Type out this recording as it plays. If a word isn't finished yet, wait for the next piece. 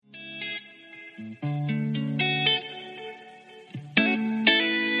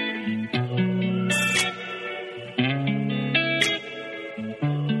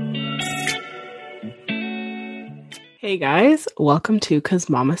Hey guys, welcome to 'Cause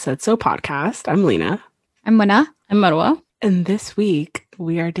Mama Said So podcast. I'm Lena. I'm Mona. I'm Marwa. And this week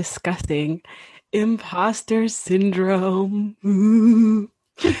we are discussing imposter syndrome.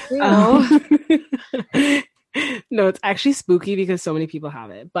 No, it's actually spooky because so many people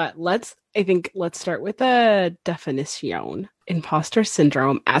have it. But let's start with the definition. Imposter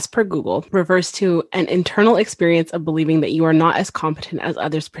syndrome, as per Google, refers to an internal experience of believing that you are not as competent as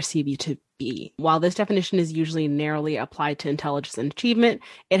others perceive you to be. While this definition is usually narrowly applied to intelligence and achievement,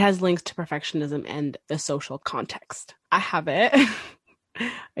 it has links to perfectionism and the social context. I have it.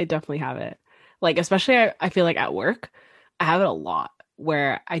 I definitely have it. Like, especially I feel like at work, I have it a lot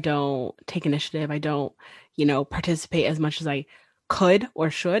where I don't take initiative. I don't, participate as much as I could or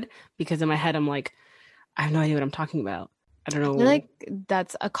should, because in my head, I'm like, I have no idea what I'm talking about. I don't know. I feel like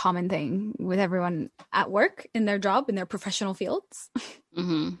that's a common thing with everyone at work, in their job, in their professional fields.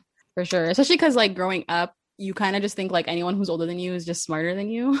 Mm-hmm. For sure. Especially because like growing up, you kind of just think like anyone who's older than you is just smarter than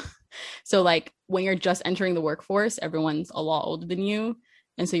you. So like when you're just entering the workforce, everyone's a lot older than you.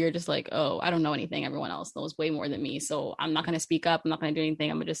 And so you're just like, oh, I don't know anything. Everyone else knows way more than me. So I'm not going to speak up. I'm not going to do anything.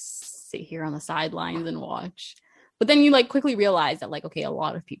 I'm going to just sit here on the sidelines and watch. But then you like quickly realize that like, okay, a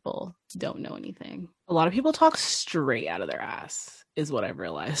lot of people don't know anything. A lot of people talk straight out of their ass is what I've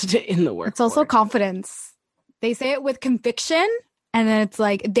realized in the workforce. It's also confidence. They say it with conviction, and then it's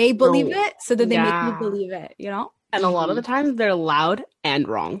like they believe it, so that they make you believe it, And a lot of the times they're loud and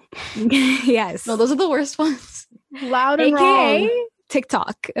wrong. Yes. No, those are the worst ones. Loud and AKA wrong.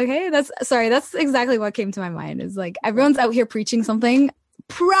 TikTok. Okay, that's exactly what came to my mind. Is like everyone's out here preaching something,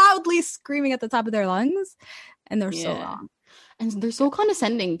 proudly screaming at the top of their lungs, and they're so wrong. And they're so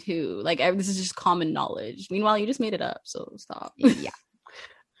condescending too. Like this is just common knowledge. Meanwhile, you just made it up, so stop. Yeah.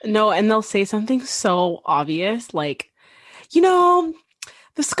 No, and they'll say something so obvious, like, the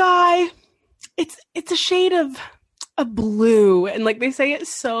sky, it's a shade of blue, and like they say it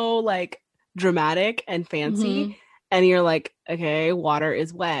so like dramatic and fancy. Mm-hmm. And you're like, okay, water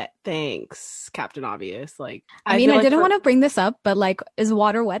is wet. Thanks, Captain Obvious. Like, I mean, I didn't want to bring this up, but like, is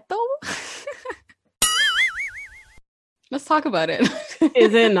water wet though? Let's talk about it.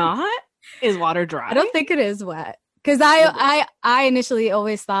 Is it not? Is water dry? I don't think it is wet. Because I initially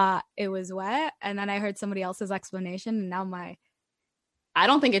always thought it was wet, and then I heard somebody else's explanation, and now I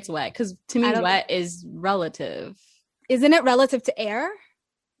don't think it's wet, because to me, wet is relative. Isn't it relative to air?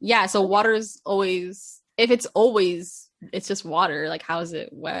 Yeah, so water's always... If it's just water, like how is it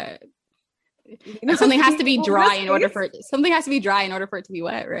wet? Something has to be dry in order for it to be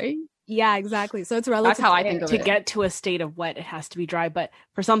wet, right? Yeah, exactly. So it's relative. That's how I think of it. To get to a state of wet, it has to be dry. But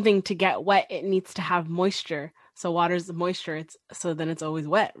for something to get wet, it needs to have moisture. So water's the moisture. Then it's always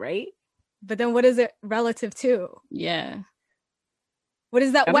wet, right? But then what is it relative to? Yeah. What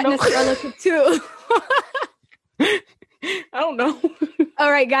is that wetness relative to? I don't know.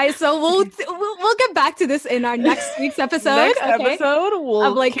 All right, guys. So we'll get back to this in our next week's episode. Episode,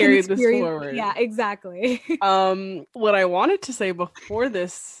 we'll carry this forward. Yeah, exactly. What I wanted to say before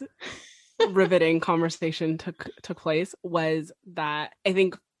this riveting conversation took place was that I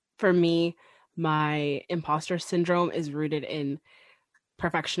think for me, my imposter syndrome is rooted in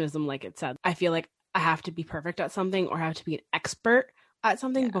perfectionism, like it said. I feel like I have to be perfect at something or have to be an expert at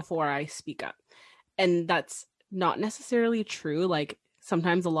something before I speak up. And that's not necessarily true. Like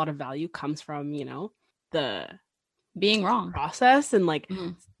sometimes a lot of value comes from, the being wrong process and like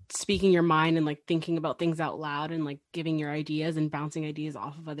speaking your mind and like thinking about things out loud and like giving your ideas and bouncing ideas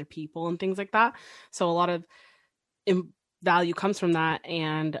off of other people and things like that. So a lot of value comes from that.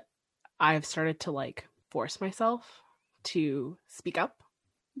 And I've started to like force myself to speak up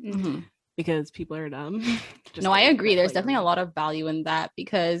because people are dumb. No, I agree. There's definitely a lot of value in that,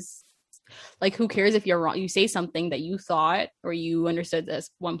 because like, who cares if you're wrong? You say something that you thought or you understood at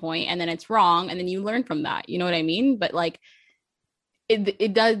one point, and then it's wrong, and then you learn from that. You know what I mean? But like,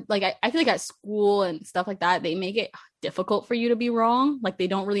 it does. Like, I feel like at school and stuff like that, they make it difficult for you to be wrong. Like, they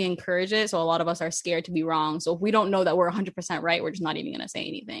don't really encourage it. So a lot of us are scared to be wrong. So if we don't know that we're 100% right, we're just not even going to say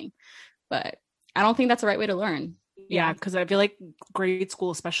anything. But I don't think that's the right way to learn. Yeah, because I feel like grade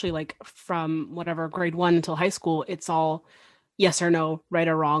school, especially like from whatever grade 1 until high school, it's all yes or no, right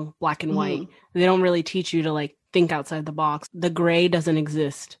or wrong, black and white. They don't really teach you to like think outside the box. The gray doesn't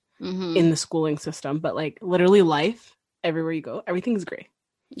exist in the schooling system, but like literally life, everywhere you go, everything's gray.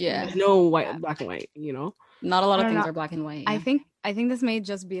 Yeah. There's no black and white, Not a lot of things are black and white. Yeah. I think this may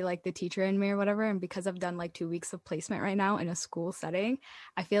just be like the teacher in me or whatever. And because I've done like 2 weeks of placement right now in a school setting,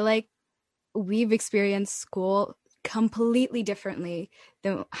 I feel like we've experienced school completely differently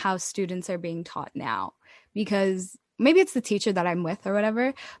than how students are being taught now, because maybe it's the teacher that I'm with or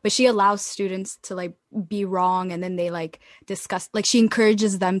whatever, but she allows students to like be wrong, and then they like discuss, like she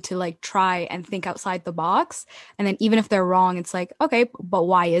encourages them to like try and think outside the box, and then even if they're wrong, it's like, okay, but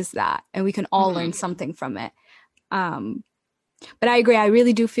why is that, and we can all learn something from it. But I agree, I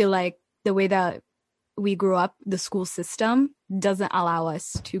really do feel like the way that we grew up, the school system doesn't allow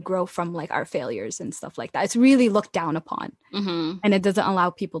us to grow from like our failures and stuff like that. It's really looked down upon, and it doesn't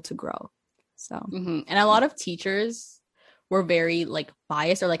allow people to grow. So, and a lot of teachers were very like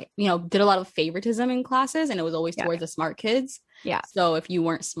biased, or like, you know, did a lot of favoritism in classes, and it was always towards the smart kids. Yeah. So if you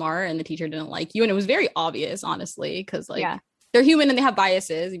weren't smart and the teacher didn't like you, and it was very obvious, honestly, because like they're human and they have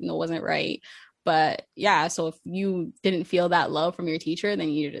biases, even though it wasn't right. But yeah, so if you didn't feel that love from your teacher,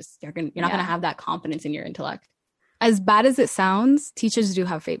 then you're not gonna have that confidence in your intellect. As bad as it sounds, teachers do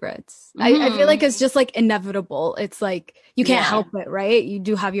have favorites. I feel like it's just like inevitable. It's like you can't help it, right? You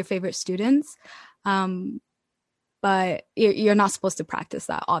do have your favorite students, but you're not supposed to practice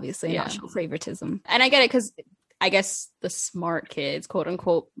that, obviously, not show favoritism. And I get it, because I guess the smart kids, quote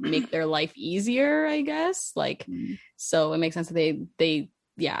unquote, make their life easier, I guess. Like, so it makes sense that they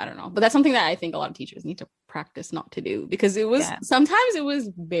I don't know. But that's something that I think a lot of teachers need to practice not to do, because it was sometimes it was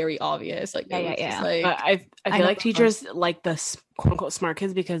very obvious. Like, like I feel like teachers like the quote unquote smart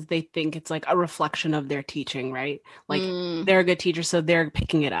kids because they think it's like a reflection of their teaching, right? Like they're a good teacher, so they're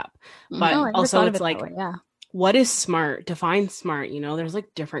picking it up. But also it's like, what is smart? Define smart. You know, there's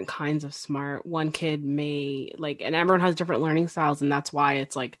like different kinds of smart. One kid may like, and everyone has different learning styles, and that's why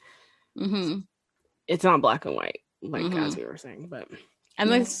it's like it's not black and white, like as we were saying. But and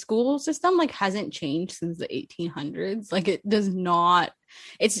the school system like hasn't changed since the 1800s. Like it does not.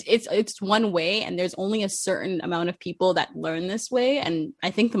 It's one way, and there's only a certain amount of people that learn this way, and I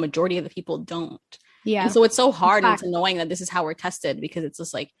think the majority of the people don't. Yeah. And so it's so hard and it's annoying that this is how we're tested, because it's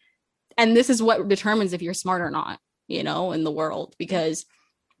just like, and this is what determines if you're smart or not, you know, in the world, because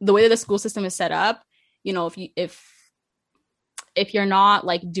the way that the school system is set up, you know, if you're not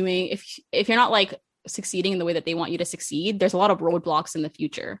like doing, if you're not like succeeding in the way that they want you to succeed, there's a lot of roadblocks in the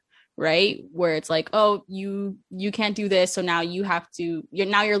future, right? Where it's like, oh, you can't do this, so now you're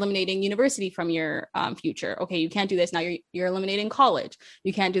eliminating university from your future. Okay, you can't do this, now you're eliminating college.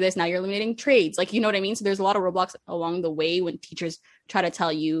 You can't do this, now you're eliminating trades. Like, you know what I mean? So there's a lot of roadblocks along the way when teachers try to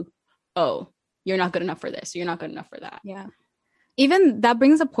tell you, oh, you're not good enough for this, you're not good enough for that. Yeah. Even that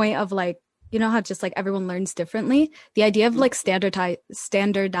brings a point of like, you know how just like everyone learns differently, the idea of like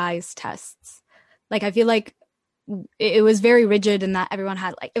standardized tests. Like, I feel like it was very rigid in that everyone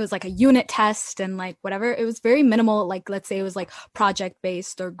had like, it was like a unit test and like whatever. It was very minimal. Like, let's say it was like project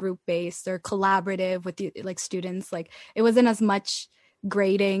based or group based or collaborative with the like students. Like, it wasn't as much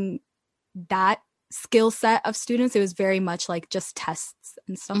grading that skill set of students. It was very much like just tests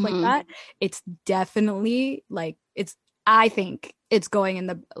and stuff like that. It's definitely like, I think it's going in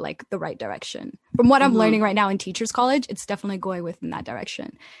the right direction. From what I'm learning right now in Teachers College, it's definitely going within that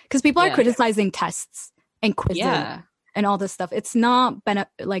direction. Because people are criticizing tests and quizzes and all this stuff. It's not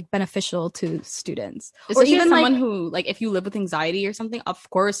beneficial to students. Especially or even someone who, like, if you live with anxiety or something, of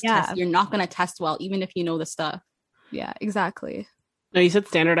course, you're not going to test well, even if you know the stuff. Yeah, exactly. No, you said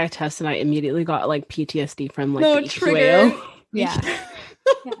standardized tests, and I immediately got like PTSD from like the QAO. Yeah.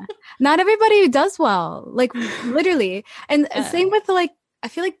 Not everybody does well, like literally. And same with like, I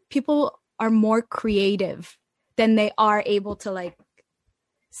feel like people are more creative than they are able to like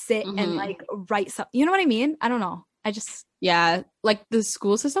sit and like write something. You know what I mean? I don't know. Like the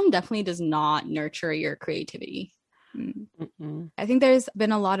school system definitely does not nurture your creativity. I think there's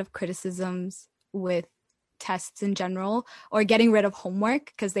been a lot of criticisms with tests in general, or getting rid of homework,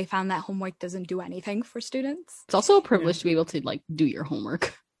 because they found that homework doesn't do anything for students. It's also a privilege to be able to like do your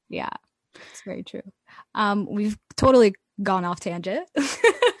homework. Yeah, it's very true. We've totally gone off tangent.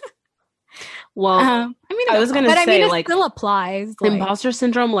 Well, I was gonna say, it like, still applies. Like, imposter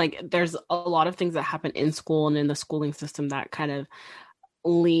syndrome. Like, there's a lot of things that happen in school and in the schooling system that kind of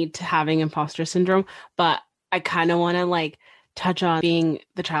lead to having imposter syndrome. But I kind of want to like touch on being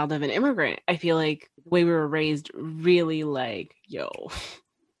the child of an immigrant. I feel like the way we were raised really like,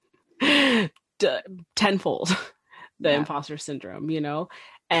 tenfold the imposter syndrome, you know?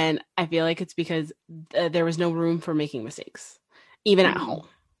 And I feel like it's because there was no room for making mistakes, even at home,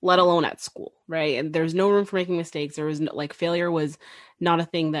 let alone at school, right? And there's no room for making mistakes. There was no, like, failure was not a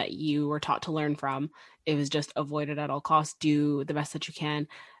thing that you were taught to learn from. It was just avoided at all costs. Do the best that you can.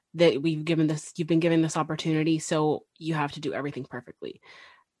 That you've been given this opportunity, so you have to do everything perfectly.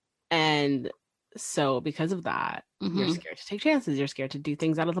 And So because of that, you're Mhm. scared to take chances. You're scared to do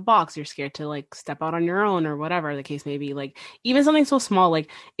things out of the box. You're scared to like step out on your own or whatever the case may be. Like even something so small,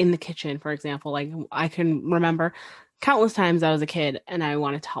 like in the kitchen, for example, like I can remember countless times I was a kid and I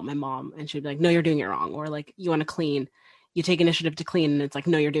wanted to help my mom and she'd be like, no, you're doing it wrong. Or like, you want to clean, you take initiative to clean and it's like,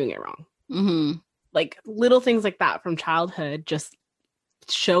 no, you're doing it wrong. Mhm. Like little things like that from childhood just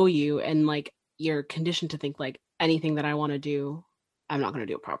show you and like you're conditioned to think like anything that I want to do, I'm not going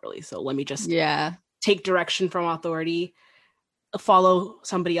to do it properly. So let me just Yeah. take direction from authority, follow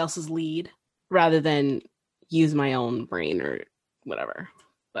somebody else's lead rather than use my own brain or whatever.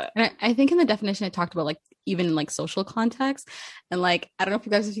 But And I think in the definition it talked about like even in like social context. And like I don't know if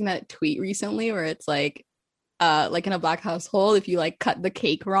you guys have seen that tweet recently where it's like in a black household, if you like cut the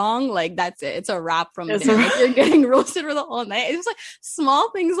cake wrong, like that's it. It's a wrap from there. Like, you're getting roasted for the whole night. It's just like small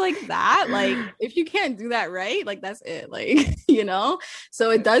things like that. Like if you can't do that right, like that's it. Like, you know?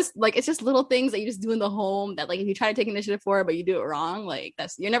 So it does like it's just little things that you just do in the home that like if you try to take initiative for it, but you do it wrong, like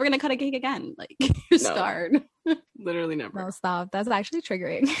that's you're never gonna cut a cake again. Like you're scarred. literally never. No, stop. That's actually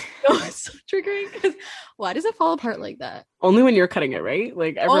triggering. No, it's so triggering because why does it fall apart like that? Only when you're cutting it, right?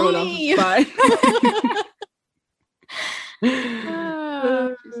 Like everyone else Only. is fine.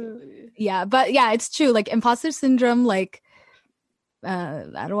 Yeah, but yeah, it's true. Like imposter syndrome, like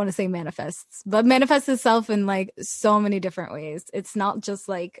I don't want to say manifests, but manifests itself in like so many different ways. It's not just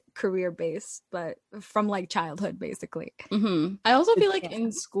like career based, but from like childhood, basically. Mm-hmm. I also feel like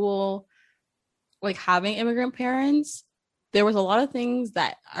in school, like having immigrant parents, there was a lot of things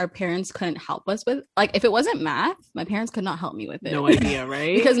that our parents couldn't help us with. Like if it wasn't math, my parents could not help me with it. No idea,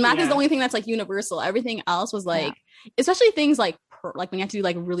 right? Because math is the only thing that's like universal. Everything else was like, especially things like when you have to do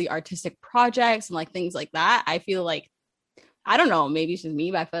like really artistic projects and like things like that. I feel like I don't know, maybe it's just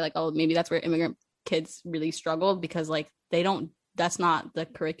me, but I feel like maybe that's where immigrant kids really struggle because like that's not the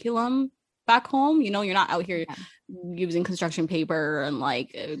curriculum back home. You know, you're not out here using construction paper and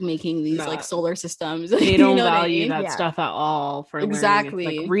like making these like solar systems. They don't value that stuff at all for exactly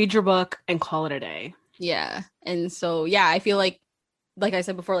learning. It's like read your book and call it a day. Yeah. And so I feel like I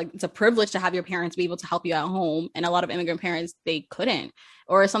said before, like it's a privilege to have your parents be able to help you at home, and a lot of immigrant parents they couldn't.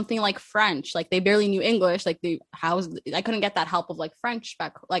 Or something like French, like they barely knew English, like I couldn't get that help of like French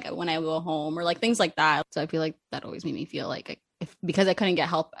back like when I go home or like things like that. So I feel like that always made me feel like because I couldn't get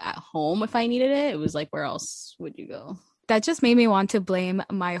help at home if I needed it, it was like where else would you go? That just made me want to blame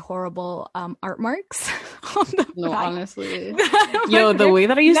my horrible art marks. No, honestly. Yo, the way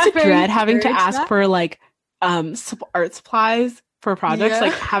that I used to dread having to ask for like art supplies for projects,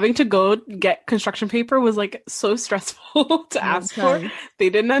 like having to go get construction paper was like so stressful to ask for. They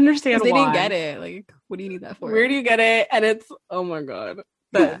didn't understand why. They didn't get it. Like, what do you need that for? Where do you get it? And it's, oh my God.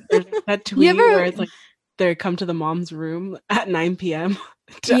 There's that tweet where it's like, they come to the mom's room at 9 p.m.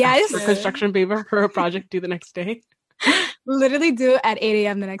 to ask for construction paper for a project due the next day. Literally do it at 8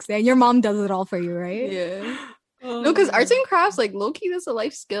 a.m. the next day. And your mom does it all for you, right? Yeah. No, because arts and crafts, like low-key, that's a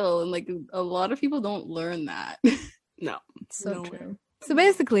life skill. And like a lot of people don't learn that. No. So true. So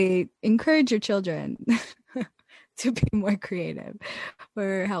basically, encourage your children to be more creative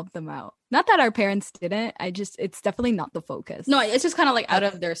or help them out. Not that our parents didn't. It's definitely not the focus. No, it's just kind of like out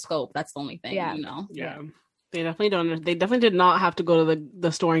of their scope. That's the only thing, you know? Yeah. They definitely don't. They definitely did not have to go to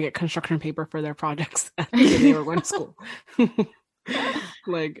the store and get construction paper for their projects when they were going to school.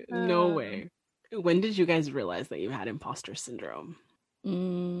 Like, no way. When did you guys realize that you had imposter syndrome?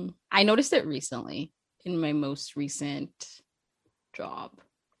 I noticed it recently in my most recent job.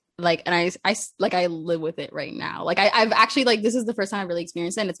 Like, and I live with it right now. Like I've actually like, this is the first time I've really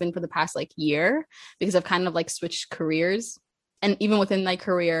experienced it. And it's been for the past like year because I've kind of like switched careers. And even within my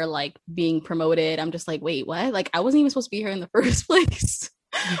career, like being promoted, I'm just like, wait, what? Like I wasn't even supposed to be here in the first place.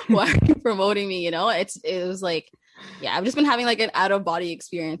 Why are you promoting me? You know, it was like, yeah, I've just been having like an out of body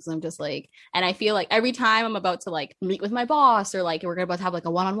experience. And I'm just like, and I feel like every time I'm about to like meet with my boss or like we're about to have like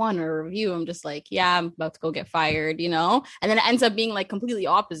a one-on-one or a review, I'm just like, yeah, I'm about to go get fired, you know? And then it ends up being like completely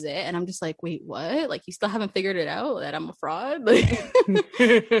opposite. And I'm just like, wait, what? Like you still haven't figured it out that I'm a fraud? Like, so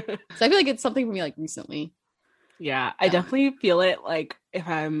I feel like it's something for me like recently. Yeah, I definitely feel it like if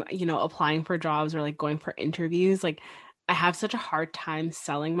I'm, applying for jobs or like going for interviews, like I have such a hard time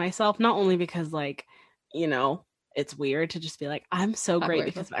selling myself, not only because like, it's weird to just be like, I'm so great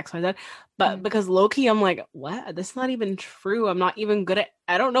because of X, Y, Z, but because low-key, I'm like, what? This is not even true. I'm not even good at,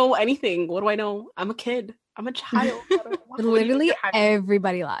 I don't know anything. What do I know? I'm a kid. I'm a child. Literally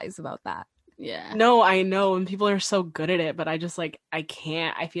everybody lies about that. Yeah. No, I know. And people are so good at it, but I just like, I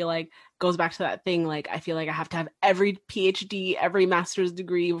can't. I feel like goes back to that thing. Like, I feel like I have to have every PhD, every master's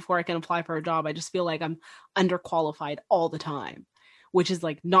degree before I can apply for a job. I just feel like I'm underqualified all the time, which is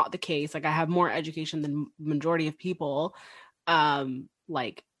like not the case. Like I have more education than majority of people.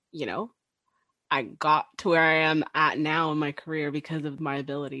 Like, you know, I got to where I am at now in my career because of my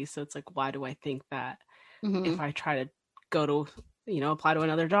abilities. So it's like, why do I think that if I try to go to, you know, apply to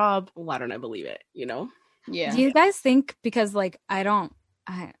another job, why don't I believe it, you know? Yeah. Do you guys think, because like I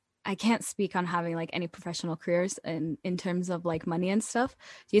can't speak on having like any professional careers in terms of like money and stuff.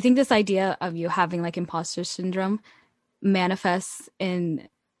 Do you think this idea of you having like imposter syndrome manifests in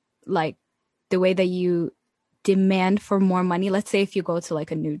like the way that you demand for more money? Let's say if you go to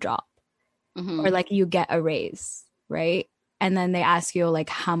like a new job or like you get a raise, right? And then they ask you like,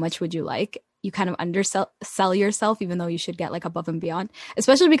 how much would you like? You kind of undersell yourself, even though you should get like above and beyond.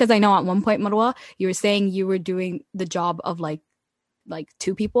 Especially because I know at one point, Marwa, you were saying you were doing the job of like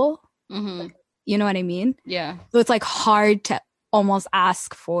two people. Like, you know what I mean? Yeah. So it's like hard to almost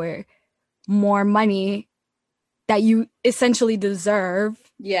ask for more money that you essentially deserve.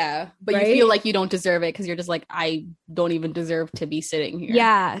 Yeah. But right? you feel like you don't deserve it because you're just like, I don't even deserve to be sitting here.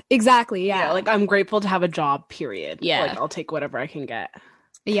 Yeah, exactly. Yeah. Like I'm grateful to have a job, period. Yeah. Like I'll take whatever I can get.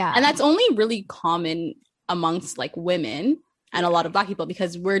 Yeah. And that's only really common amongst like women and a lot of Black people,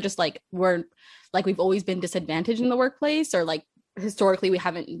 because we're we've always been disadvantaged in the workplace, or like historically we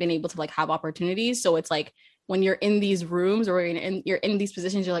haven't been able to like have opportunities. So it's like when you're in these rooms or you're in these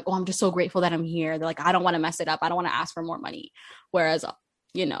positions, you're like, oh, I'm just so grateful that I'm here. They're like, I don't want to mess it up. I don't want to ask for more money. Whereas,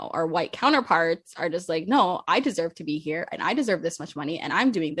 you know, our white counterparts are just like, no, I deserve to be here and I deserve this much money and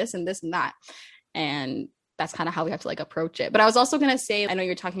I'm doing this and this and that. And that's kind of how we have to like approach it. But I was also going to say, I know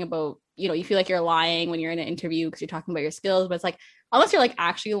you're talking about, you know, you feel like you're lying when you're in an interview because you're talking about your skills, but it's like, unless you're like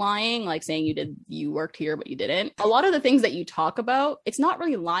actually lying, like saying you worked here, but you didn't. A lot of the things that you talk about, it's not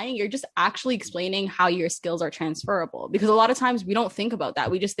really lying. You're just actually explaining how your skills are transferable, because a lot of times we don't think about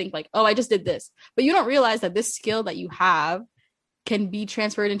that. We just think like, oh, I just did this, but you don't realize that this skill that you have can be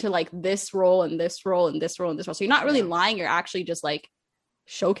transferred into like this role and this role and this role and this role. So you're not really lying. You're actually just like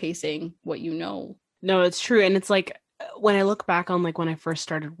showcasing what you know. No, it's true. And it's like when I look back on like when I first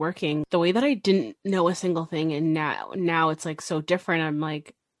started working, the way that I didn't know a single thing, and now it's like so different. I'm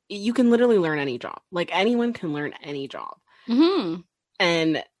like, you can literally learn any job. Like anyone can learn any job.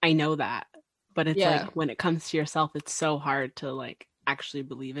 And I know that, but it's like when it comes to yourself, it's so hard to like actually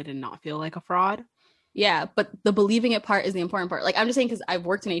believe it and not feel like a fraud. Yeah, but the believing it part is the important part. Like I'm just saying, because I've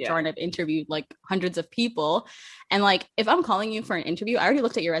worked in HR and I've interviewed like hundreds of people, and like if I'm calling you for an interview, I already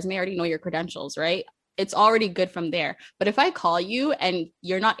looked at your resume, I already know your credentials, right? It's already good from there. But if I call you and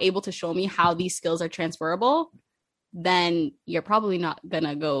you're not able to show me how these skills are transferable, then you're probably not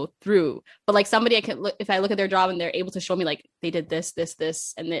gonna go through. But like somebody I can look, if I look at their job and they're able to show me like they did this,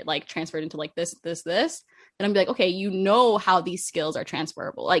 and it like transferred into like this, then I'm like, okay, you know how these skills are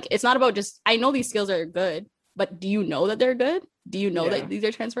transferable. Like it's not about just, I know these skills are good, but do you know that they're good? Do you know that these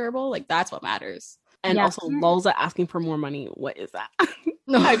are transferable? Like that's what matters. And also Lulza asking for more money. What is that?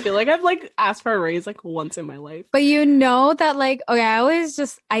 No, I feel like I've like asked for a raise like once in my life. But you know that like,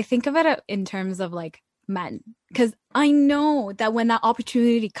 okay, I think of it in terms of like men, because I know that when that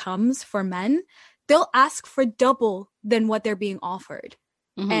opportunity comes for men, they'll ask for double than what they're being offered.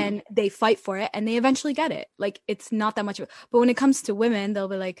 And they fight for it and they eventually get it. Like it's not that much of it. But when it comes to women, they'll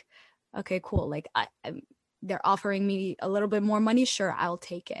be like, okay, cool. Like they're offering me a little bit more money. Sure, I'll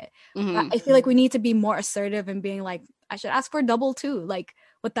take it. I feel like we need to be more assertive and being like, I should ask for double too. Like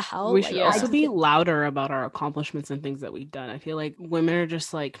what the hell? We should also be louder about our accomplishments and things that we've done. I feel like women are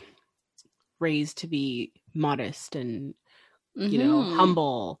just like raised to be modest and, you know,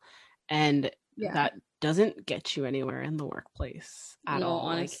 humble, and that doesn't get you anywhere in the workplace at all.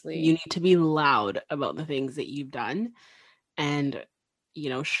 Honestly, like, you need to be loud about the things that you've done and, you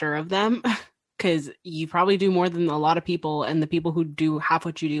know, sure of them, because you probably do more than a lot of people, and the people who do half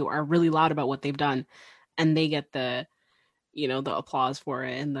what you do are really loud about what they've done, and they get the, you know, the applause for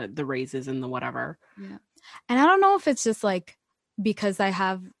it and the raises and the whatever. Yeah. And I don't know if it's just like because I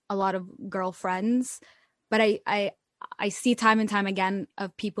have a lot of girlfriends, but I see time and time again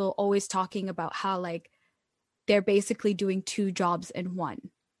of people always talking about how like they're basically doing two jobs in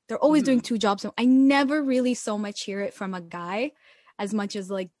one. They're always doing two jobs. I never really so much hear it from a guy as much as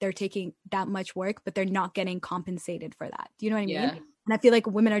like they're taking that much work, but they're not getting compensated for that. Do you know what I mean? And I feel like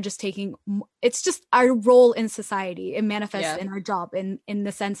women are just taking, it's just our role in society. It manifests in our job in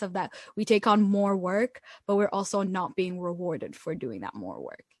the sense of that we take on more work, but we're also not being rewarded for doing that more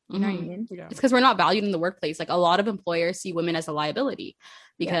work. You know what I mean? Yeah. It's because we're not valued in the workplace. Like a lot of employers see women as a liability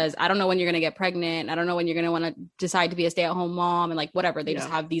because I don't know when you're going to get pregnant. I don't know when you're going to want to decide to be a stay-at-home mom and like whatever. They just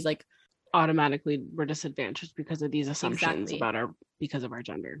have these like automatically we're disadvantaged because of these assumptions about because of our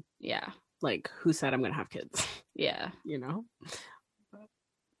gender. Yeah. Like who said I'm going to have kids? Yeah. You know?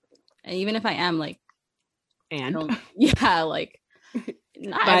 And even if I am, like, And yeah, like,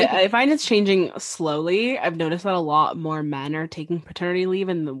 not but everything. I find it's changing slowly. I've noticed that a lot more men are taking paternity leave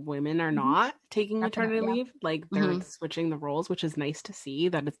and the women are not taking maternity Definitely, yeah. leave. Like they're switching the roles, which is nice to see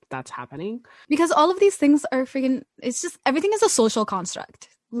that that's happening. Because all of these things are freaking, it's just everything is a social construct,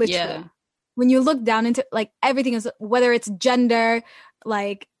 literally. Yeah. When you look down into like everything is, whether it's gender,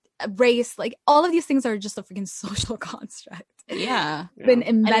 like race, like all of these things are just a freaking social construct. Yeah. Been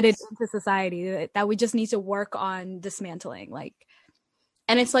embedded it's- into society that we just need to work on dismantling. Like,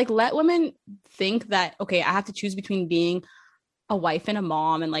 And it's like, let women think that, okay, I have to choose between being a wife and a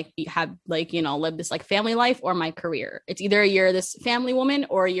mom and like have like, you know, live this like family life or my career. It's either you're this family woman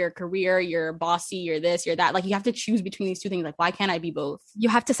or your career, you're bossy, you're this, you're that. Like you have to choose between these two things. Like, why can't I be both? you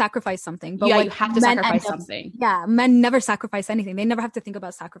have to sacrifice something. But Yeah, what you have to men sacrifice end up- something. Yeah, men never sacrifice anything. They never have to think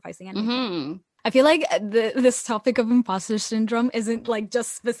about sacrificing anything. Mm-hmm. I feel like this topic of imposter syndrome isn't like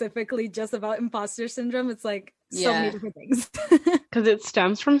just specifically just about imposter syndrome. It's like so many Yeah. different things. Because it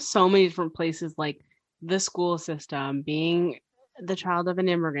stems from so many different places, like the school system, being the child of an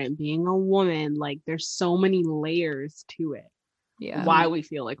immigrant, being a woman. Like there's so many layers to it. Yeah. Why we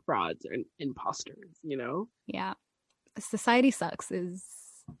feel like frauds or imposters, you know? Yeah. Society sucks is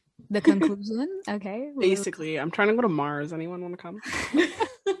the conclusion. Okay. Basically, I'm trying to go to Mars. Anyone want to come?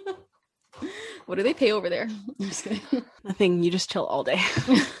 What do they pay over there? I'm just kidding. Nothing. You just chill all day.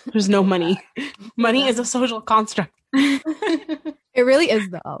 There's no money. Money is a social construct. It really is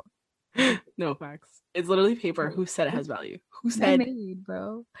though. No facts. It's literally paper. Who said it has value? Who They're said? made,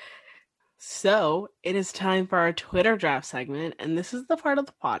 bro. So it is time for our Twitter draft segment, and this is the part of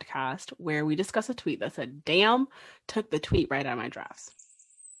the podcast where we discuss a tweet that said, "Damn, took the tweet right out of my drafts."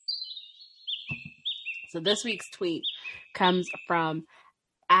 So this week's tweet comes from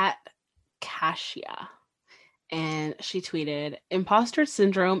 @Kashia. And she tweeted, "Imposter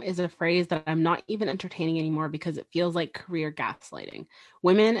syndrome is a phrase that I'm not even entertaining anymore because it feels like career gaslighting.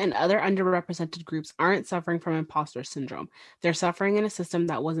 Women and other underrepresented groups aren't suffering from imposter syndrome. They're suffering in a system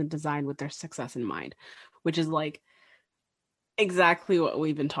that wasn't designed with their success in mind," which is like exactly what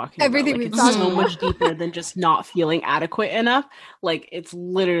we've been talking Everything about. Like, we've it's talked so about. much deeper than just not feeling adequate enough. Like, it's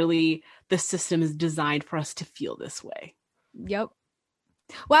literally the system is designed for us to feel this way. Yep.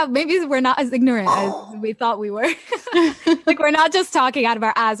 Wow, maybe we're not as ignorant as we thought we were. Like we're not just talking out of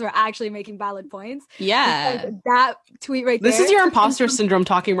our ass, we're actually making valid points. Yeah. Because that tweet right This there. is your imposter syndrome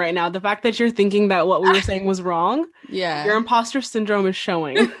talking right now. The fact that you're thinking that what we were saying was wrong, Yeah. your imposter syndrome is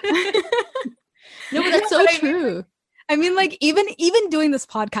showing. No, but that's so But I mean, true. I mean, like even doing this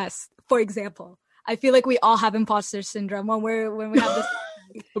podcast, for example, I feel like we all have imposter syndrome when we have this.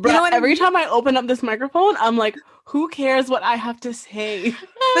 Bruh, know what I every mean? time I open up this microphone, I'm like, who cares what I have to say?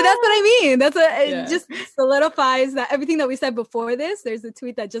 But that's what I mean. It Yeah. just solidifies that everything that we said before this. There's a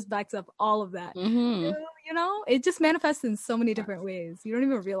tweet that just backs up all of that. Mm-hmm. You know, it just manifests in so many different ways. You don't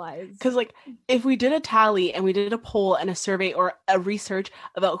even realize. Because, like, if we did a tally and we did a poll and a survey or a research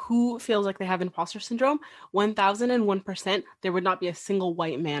about who feels like they have imposter syndrome, 1001%, there would not be a single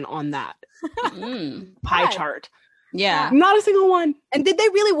white man on that pie Yeah. chart. Yeah. Not a single one. And did they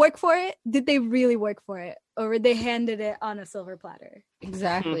really work for it? Did they really work for it? Or were they handed it on a silver platter?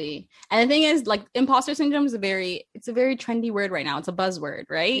 Exactly. And the thing is, like, imposter syndrome is a very trendy word right now. It's a buzzword,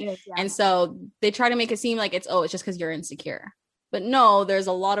 right? It is, yeah. And so they try to make it seem like it's just because you're insecure. But no, there's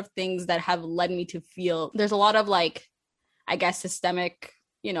a lot of things that have led me to feel there's a lot of, like, I guess, systemic,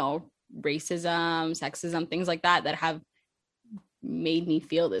 you know, racism, sexism, things like that have made me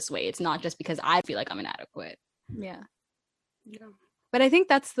feel this way. It's not just because I feel like I'm inadequate. Yeah. Yeah. But I think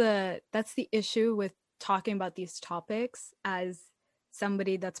that's the issue with talking about these topics as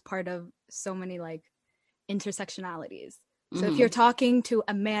somebody that's part of so many like intersectionalities. So if you're talking to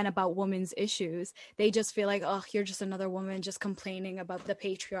a man about women's issues, they just feel like, oh, you're just another woman just complaining about the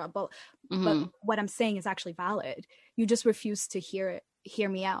patriarchy. But what I'm saying is actually valid. You just refuse to hear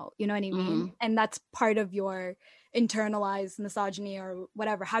me out. You know what I mean? And that's part of your internalized misogyny or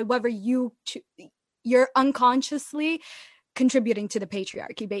whatever. However, you're unconsciously contributing to the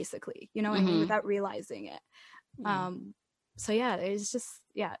patriarchy, basically. You know what I mean? Without realizing it. So yeah, it's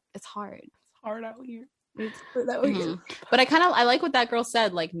hard. It's hard out here. But I like what that girl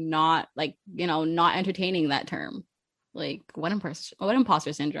said, like, not like, you know, not entertaining that term. Like, what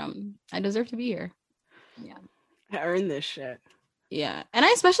imposter syndrome? I deserve to be here. Yeah. I earned this shit. Yeah. And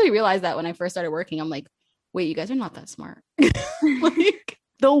I especially realized that when I first started working, I'm like, wait, you guys are not that smart. Like,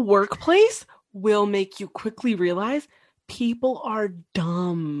 the workplace will make you quickly realize people are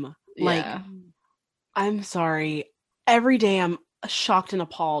dumb. Like, yeah. I'm sorry. Every day I'm shocked and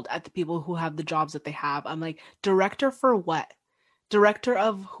appalled at the people who have the jobs that they have. I'm like, director for what? director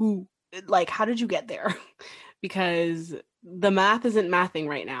of who? Like, how did you get there? Because the math isn't mathing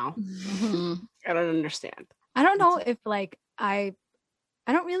right now. I don't understand. I don't know if like I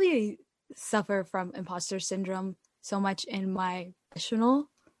don't really suffer from imposter syndrome so much in my professional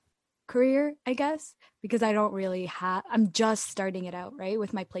career, I guess, because I don't really I'm just starting it out, right,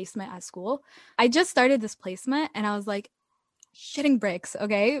 with my placement at school. I just started this placement and I was like shitting bricks,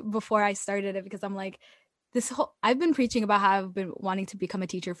 okay, before I started it, because I'm like, I've been preaching about how I've been wanting to become a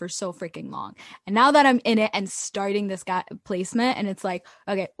teacher for so freaking long. And now that I'm in it and starting this placement, and it's like,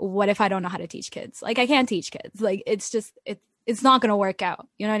 okay, what if I don't know how to teach kids? Like, I can't teach kids. Like, it's just, it's not going to work out.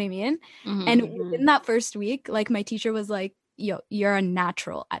 You know what I mean? And in that first week, like, my teacher was like, yo, you're a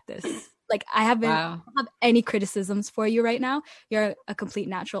natural at this. Like, I don't have any criticisms for you right now. You're a complete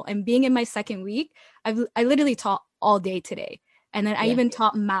natural. And being in my second week, I literally taught all day today. And then I even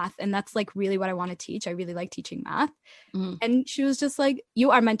taught math, and that's like really what I want to teach. I really like teaching math. And she was just like,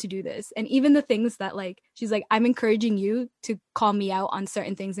 you are meant to do this. And even the things that like, she's like, I'm encouraging you to call me out on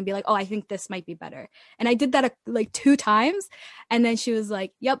certain things and be like, oh, I think this might be better. And I did that like 2 times. And then she was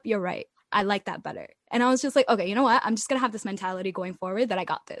like, yep, you're right. I like that better. And I was just like, okay, you know what? I'm just going to have this mentality going forward that I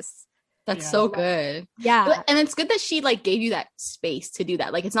got this. That's so good. Yeah. And it's good that she like gave you that space to do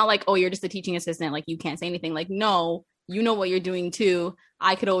that. Like, it's not like, oh, you're just a teaching assistant. Like, you can't say anything. Like, no, you know what you're doing too.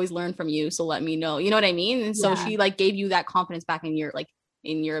 I could always learn from you. So let me know. You know what I mean? And so she like gave you that confidence back in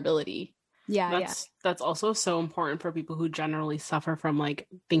your ability. Yeah. That's also so important for people who generally suffer from like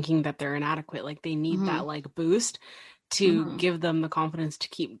thinking that they're inadequate. Like, they need that like boost to give them the confidence to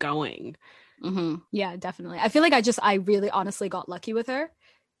keep going. Yeah, definitely. I feel like I really honestly got lucky with her.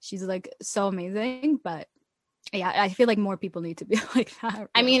 She's like so amazing, but yeah, I feel like more people need to be like that. Really.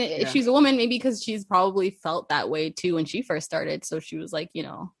 I mean, if she's a woman, maybe because she's probably felt that way too when she first started. So she was like, you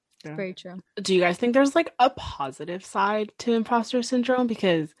know. Yeah. Very true. Do you guys think there's like a positive side to imposter syndrome?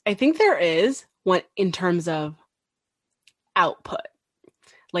 Because I think there is, in terms of output.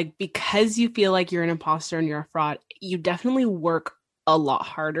 Like, because you feel like you're an imposter and you're a fraud, you definitely work a lot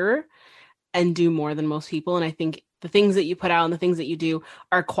harder and do more than most people. And I think the things that you put out and the things that you do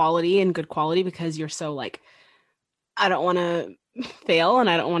are quality and good quality, because you're so like, I don't want to fail and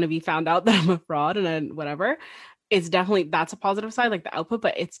I don't want to be found out that I'm a fraud and whatever. It's definitely, that's a positive side, like the output,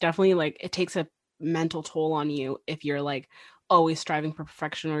 but it's definitely like, it takes a mental toll on you if you're like always striving for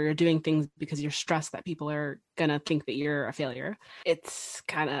perfection, or you're doing things because you're stressed that people are gonna think that you're a failure. It's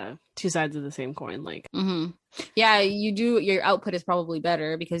kind of 2 sides of the same coin. Like, yeah, your output is probably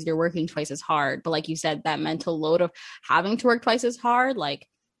better because you're working twice as hard. But like you said, that mental load of having to work twice as hard, like,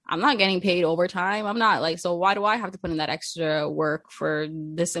 I'm not getting paid overtime. I'm not like, so why do I have to put in that extra work for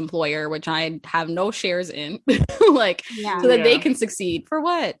this employer, which I have no shares in, like, so that they can succeed? For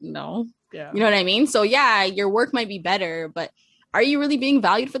what? No. Yeah. You know what I mean? So yeah, your work might be better, but are you really being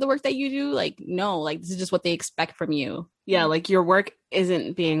valued for the work that you do? Like, no, like, this is just what they expect from you. Yeah, like, your work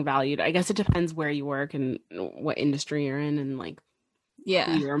isn't being valued. I guess it depends where you work and what industry you're in, and like, who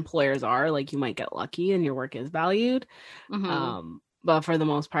your employers are. Like, you might get lucky and your work is valued. But for the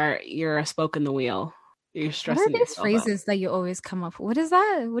most part, you're a spoke in the wheel. You're stressing. What are these phrases that you always come up with? What is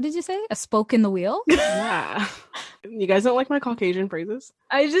that? What did you say? A spoke in the wheel? Yeah. You guys don't like my Caucasian phrases?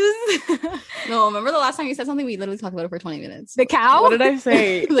 I just... No, remember the last time you said something? We literally talked about it for 20 minutes. The cow? What did I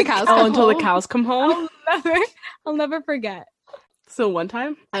say? The cows come home. Until the cows come home? I'll never forget. So one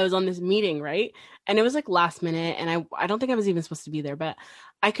time I was on this meeting, right? And it was like last minute, and I don't think I was even supposed to be there, but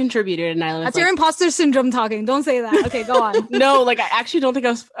I contributed, and I was That's your imposter syndrome talking. Don't say that. Okay, go on. No, like, I actually don't think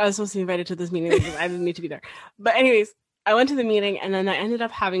I was supposed to be invited to this meeting. I didn't need to be there. But anyways, I went to the meeting, and then I ended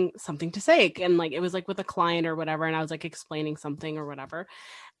up having something to say, and like, it was like with a client or whatever, and I was like explaining something or whatever.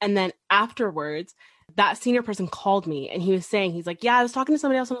 And then afterwards, that senior person called me, and he's like, yeah, I was talking to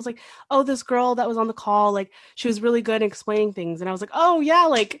somebody else, and I was like, oh, this girl that was on the call, like, she was really good at explaining things. And I was like, oh yeah,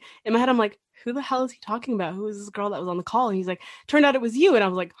 like, in my head I'm like, who the hell is he talking about? Who is this girl that was on the call? And he's like, turned out it was you. And I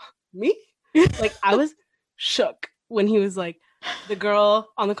was like, me? Like, I was shook when he was like, the girl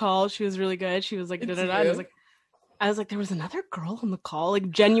on the call, she was really good. She was like, da da da. I was like, there was another girl on the call. Like,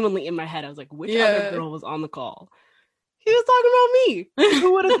 genuinely in my head, I was like, which other girl was on the call? He was talking about me.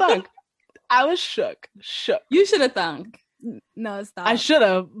 Who would have thunk? I was shook. You should have thunk. No, stop. I should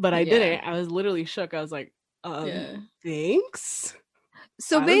have, but I didn't. I was literally shook. I was like, thanks.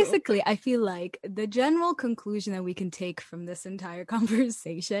 So basically, I feel like the general conclusion that we can take from this entire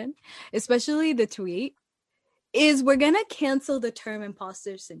conversation, especially the tweet, is we're going to cancel the term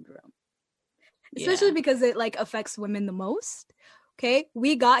imposter syndrome. Especially because it like affects women the most. Okay?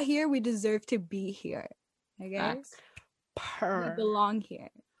 We got here. We deserve to be here. Okay? We belong here.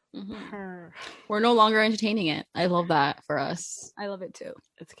 Her. We're no longer entertaining it. I love that for us. I love it too.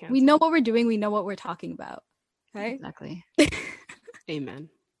 It's canceled. We know what we're doing. We know what we're talking about. Okay. Exactly. Amen.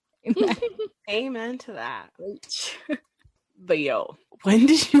 Amen. Amen to that. But yo, when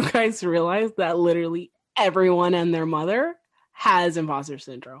did you guys realize that literally everyone and their mother has imposter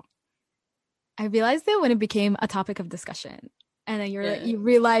syndrome? I realized it when it became a topic of discussion. And then you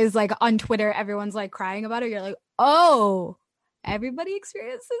realize like on Twitter, everyone's like crying about it. You're like, oh, everybody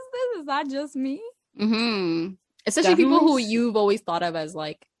experiences this? Is that just me? Mm-hmm. Especially people who you've always thought of as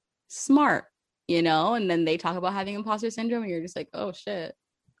like smart, you know, and then they talk about having imposter syndrome and you're just like, oh shit.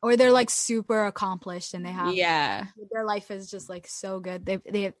 Or they're like super accomplished and they have their life is just like so good.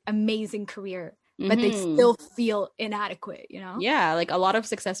 They have amazing career, but they still feel inadequate, you know? Yeah, like a lot of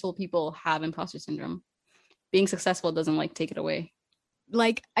successful people have imposter syndrome. Being successful doesn't like take it away.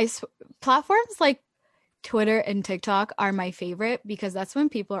 Like platforms like Twitter and TikTok are my favorite because that's when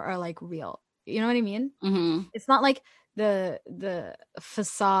people are like real. You know what I mean? Mm-hmm. It's not like the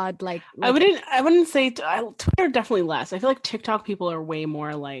facade. Like I wouldn't say Twitter definitely less. I feel like TikTok people are way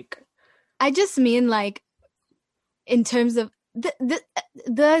more like. I just mean like in terms of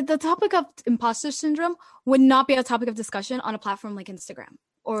the topic of imposter syndrome would not be a topic of discussion on a platform like Instagram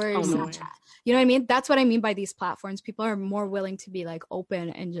or Snapchat. No. You know what I mean? That's what I mean by these platforms. People are more willing to be like open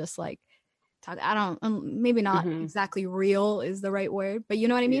and just like talk. I don't, maybe not exactly real is the right word, but you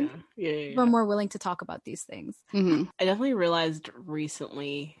know what I mean? Yeah. People are more willing to talk about these things. I definitely realized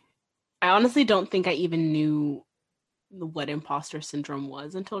recently, I honestly don't think I even knew what imposter syndrome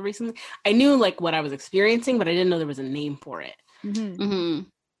was until recently. I knew like what I was experiencing, but I didn't know there was a name for it. And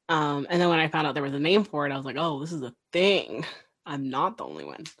then when I found out there was a name for it, I was like, oh, this is a thing. I'm not the only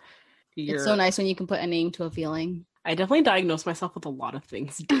one. It's so nice when you can put a name to a feeling. I definitely diagnose myself with a lot of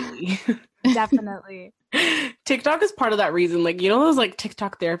things daily. Definitely. TikTok is part of that reason. Like, you know, those like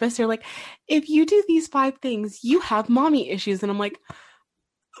TikTok therapists, they're like, if you do these 5 things, you have mommy issues. And I'm like,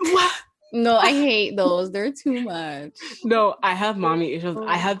 what? No, I hate those. They're too much. No, I have mommy issues.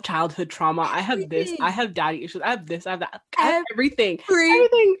 I have childhood trauma. I have this. I have daddy issues. I have this. I have that. I have everything.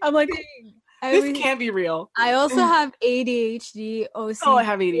 Everything. I'm like, this can't be real. I also have ADHD, OCD. Oh, I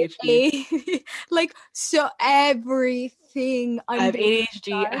have ADHD. Like, so everything. I have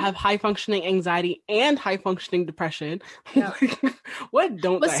ADHD. I have high functioning anxiety and high functioning depression. Yeah. What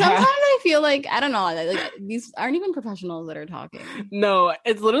don't but I sometimes have? I feel like, I don't know, like these aren't even professionals that are talking. No,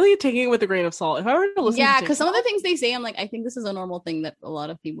 it's literally taking it with a grain of salt. If I were to listen to because some of the things they say, I'm like, I think this is a normal thing that a lot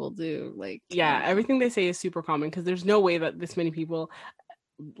of people do. Like, everything they say is super common because there's no way that this many people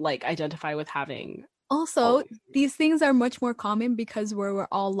like identify with having. Also, these things are much more common because we're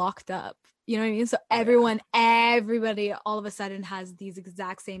all locked up. You know what I mean? So everybody all of a sudden has these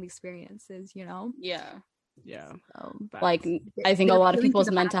exact same experiences, you know? Yeah. So, like, I think a lot of people's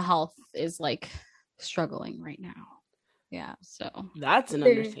mental health is like struggling right now. Yeah. So that's an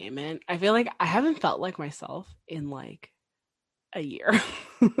understatement. I feel like I haven't felt like myself in like a year.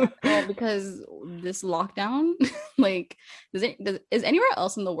 Well, because this lockdown, like, is anywhere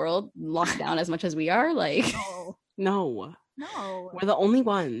else in the world locked down as much as we are? Like, no, we're the only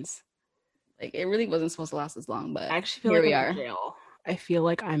ones. Like, it really wasn't supposed to last as long, but I actually feel like we are in jail. I feel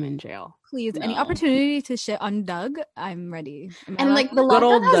like I'm in jail. Please, any opportunity to shit on Doug, I'm ready. And like the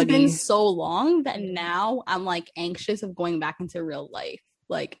lockdown has been so long that now I'm like anxious of going back into real life.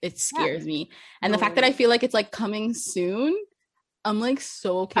 Like, it scares me. And the fact that I feel like it's like coming soon, I'm like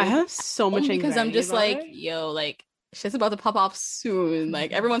so okay. I have so much anxiety because I'm just like, yo, like shit's about to pop off soon.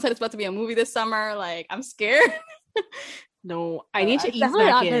 Like, everyone said it's about to be a movie this summer. Like, I'm scared. No, I need to ease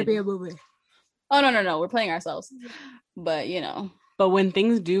back in. Be a movie. Oh no, we're playing ourselves. But you know. But when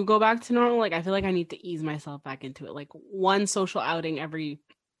things do go back to normal, like I feel like I need to ease myself back into it. Like one social outing every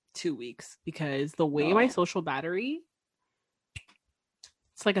 2 weeks because the way my social battery,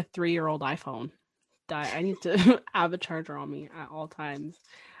 it's like a 3-year-old iPhone. I need to have a charger on me at all times.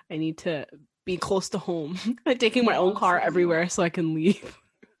 I need to be close to home. I'm taking my own car everywhere so I can leave.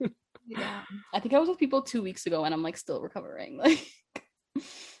 Yeah. I think I was with people 2 weeks ago and I'm like still recovering. Like,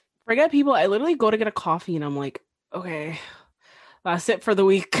 forget people. I literally go to get a coffee and I'm like, okay, that's it for the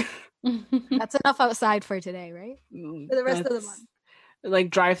week. That's enough outside for today, right? For the rest of the month.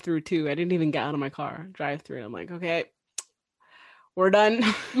 Like drive through too. I didn't even get out of my car. Drive through. I'm like, okay, we're done.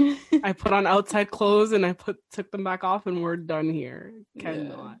 I put on outside clothes and I took them back off and we're done here.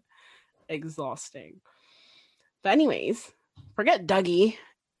 Cannot. Exhausting. But anyways, forget Dougie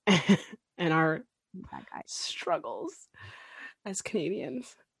and our struggles as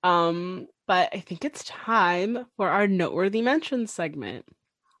Canadians. But I think it's time for our noteworthy mentions segment.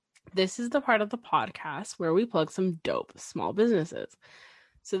 This is the part of the podcast where we plug some dope small businesses.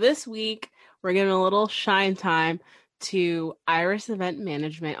 So this week, we're giving a little shine time to Iris Event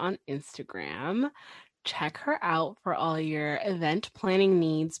Management on Instagram. Check her out for all your event planning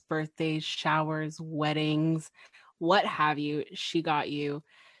needs, birthdays, showers, weddings, what have you. She got you.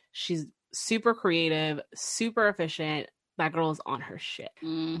 She's super creative, super efficient. That girl is on her shit.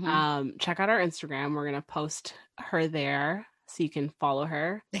 Mhm. Check out our Instagram. We're gonna post her there so you can follow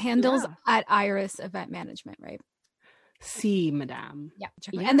her. The handle's Yeah. at Iris Event Management, right? See, madame. Yeah,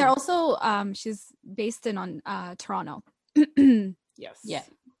 check her. Yeah. And they're also she's based in Toronto. Yes. Yeah.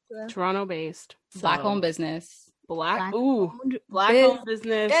 Toronto based. Black-owned business. Black-owned Black-owned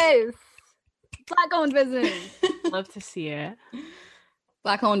business. Yes. Black-owned business. Love to see it.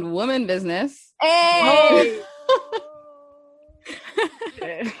 Black-owned woman business. Hey.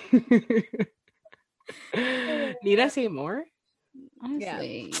 Need I say more?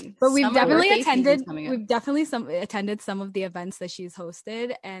 Honestly. But we've Summer definitely birthday season's attended coming up. we've definitely attended some of the events that she's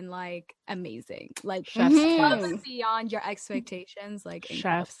hosted, and like amazing. Like Chef's above Mhm. and beyond your expectations. Like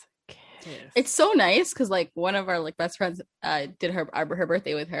incredible. Chef's kiss. It's so nice because like one of our like best friends did her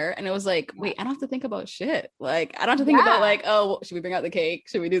birthday with her, and it was like, wait, I don't have to think about shit. Like I don't have to think Yeah. about like, oh, should we bring out the cake?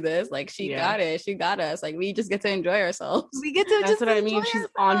 Should we do this? Like she Yeah. got it. She got us. Like we just get to enjoy ourselves. We get to That's just what I mean. enjoy She's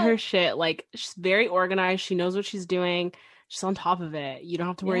on her ourselves. shit. Like she's very organized. She knows what she's doing. She's on top of it. You don't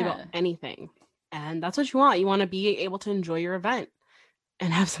have to worry about Yeah. anything. And that's what you want. You want to be able to enjoy your event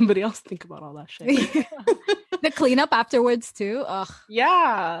and have somebody else think about all that shit. The cleanup afterwards too. Ugh.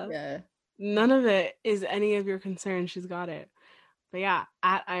 Yeah. Yeah. None of it is any of your concern. She's got it. But yeah,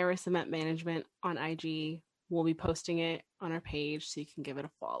 at Iris Event Management on IG. We'll be posting it on our page so you can give it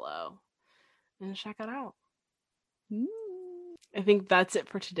a follow and check it out. I think that's it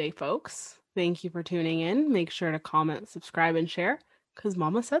for today, folks. Thank you for tuning in. Make sure to comment, subscribe, and share because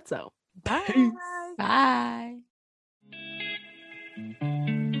Mama said so. Bye. Bye.